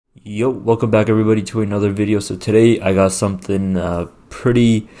Yo, welcome back everybody to another video. So today I got something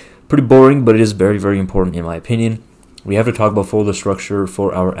pretty boring, but it is very important in my opinion. We have to talk about folder structure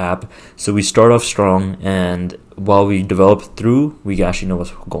for our app. So we start off strong, and while we develop through, we actually know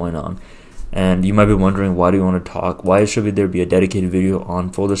what's going on. And you might be wondering, why do you want to talk? Why should there be a dedicated video on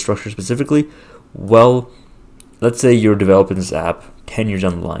folder structure specifically? Well, let's say you're developing this app 10 years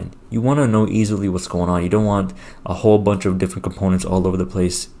down the line. You want to know easily what's going on. You don't want a whole bunch of different components all over the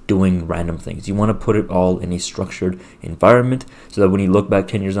place doing random things. You want to put it all in a structured environment so that when you look back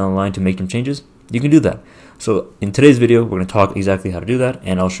 10 years down the line to make some changes, you can do that. So in today's video, we're going to talk exactly how to do that,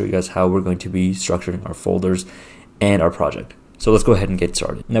 and I'll show you guys how we're going to be structuring our folders and our project. So let's go ahead and get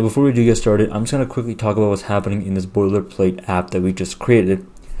started. Now, before we do get started, I'm just going to quickly talk about what's happening in this boilerplate app that we just created.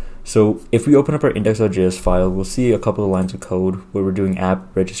 So if we open up our index.js file, we'll see a couple of lines of code where we're doing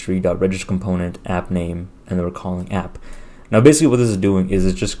app registry.register component app name, and then we're calling app. Now basically what this is doing is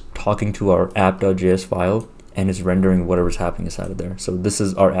it's just talking to our app.js file and it's rendering whatever's happening inside of there. So this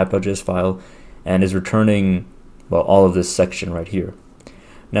is our app.js file and is returning, well, all of this section right here.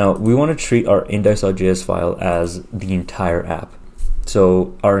 Now we want to treat our index.js file as the entire app.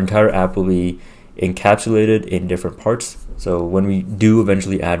 So our entire app will be encapsulated in different parts. So when we do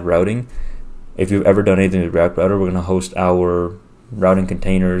eventually add routing, if you've ever done anything with React Router, we're going to host our routing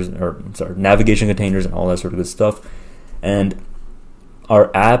containers, navigation containers and all that sort of good stuff. And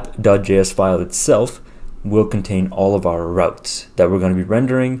our app.js file itself will contain all of our routes that we're going to be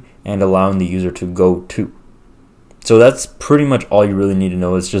rendering and allowing the user to go to. So that's pretty much all you really need to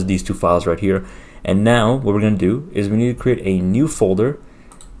know. It's just these two files right here. And now what we're going to do is we need to create a new folder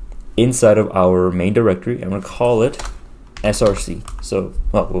inside of our main directory. I'm going to call it src. So,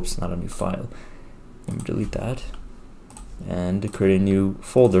 oh, whoops, not a new file. Let me delete that and create a new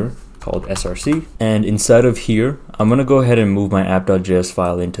folder called src. And inside of here, I'm going to go ahead and move my app.js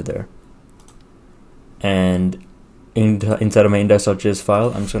file into there. And inside of my index.js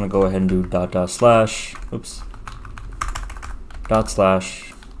file, I'm just going to go ahead and do /src/app,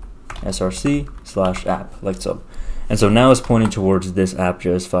 like so. And so now it's pointing towards this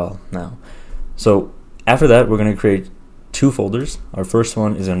app.js file now. So after that, we're going to create two folders. Our first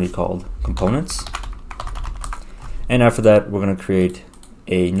one is going to be called components. And after that, we're going to create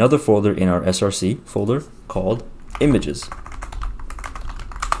another folder in our src folder called images.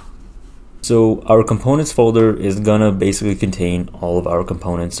 So our components folder is going to basically contain all of our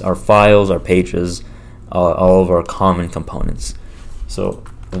components, our files, our pages, all of our common components. So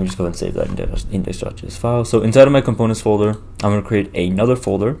let me just go ahead and save that index.js file. So inside of my components folder, I'm going to create another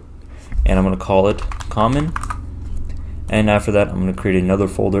folder and I'm going to call it common. And after that, I'm going to create another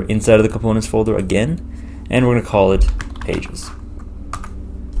folder inside of the components folder again, and we're going to call it pages.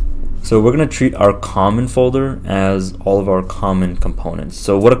 So we're going to treat our common folder as all of our common components.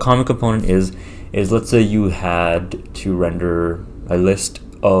 So what a common component is let's say you had to render a list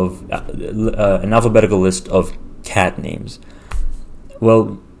of an alphabetical list of cat names.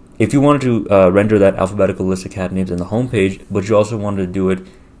 Well, if you wanted to render that alphabetical list of cat names in the home page, but you also wanted to do it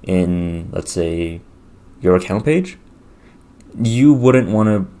in, let's say, your account page, you wouldn't want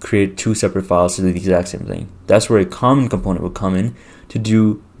to create two separate files to do the exact same thing. That's where a common component would come in to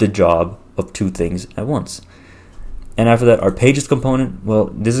do the job of two things at once. And after that, our pages component, well,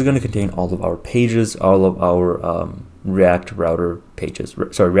 this is going to contain all of our pages, all of our React router pages,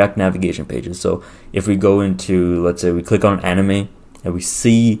 React navigation pages. So if we go into, let's say we click on an anime and we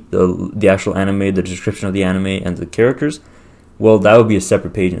see the actual anime, the description of the anime and the characters, well, that would be a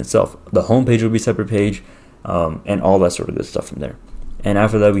separate page in itself. The home page would be a separate page, and all that sort of good stuff from there. And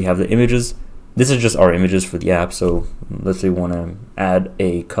after that, we have the images. This is just our images for the app. So let's say we want to add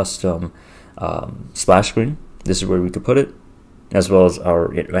a custom splash screen. This is where we could put it, as well as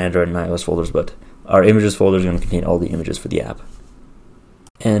our Android and iOS folders. But our images folder is going to contain all the images for the app.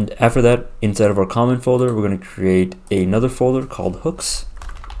 And after that, inside of our common folder, we're going to create another folder called hooks.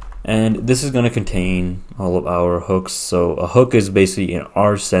 And this is going to contain all of our hooks. So a hook is basically, in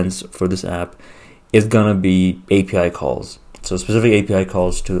our sense for this app, is going to be API calls. So specific API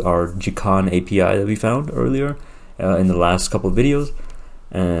calls to our Gcon API that we found earlier in the last couple of videos.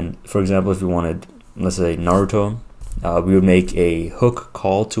 And for example, if we wanted, let's say Naruto, we would make a hook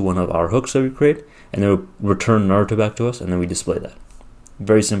call to one of our hooks that we create, and then it would return Naruto back to us, and then we display that.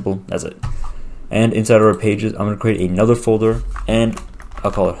 Very simple, that's it. And inside of our pages, I'm going to create another folder, and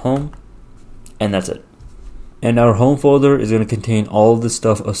I'll call it home, and that's it. And our home folder is going to contain all of the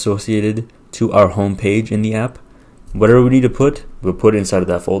stuff associated to our home page in the app. Whatever we need to put, we'll put inside of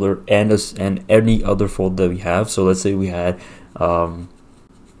that folder and any other folder that we have. So let's say we had to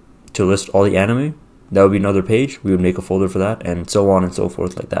list all the anime, that would be another page. We would make a folder for that, and so on and so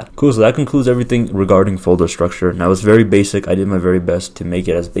forth like that. Cool, so that concludes everything regarding folder structure. Now, it's very basic. I did my very best to make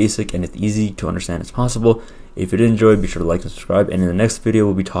it as basic and as easy to understand as possible. If you did enjoy, be sure to like and subscribe, and in the next video,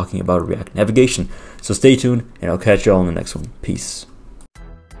 we'll be talking about React navigation. So stay tuned, and I'll catch you all in the next one. Peace.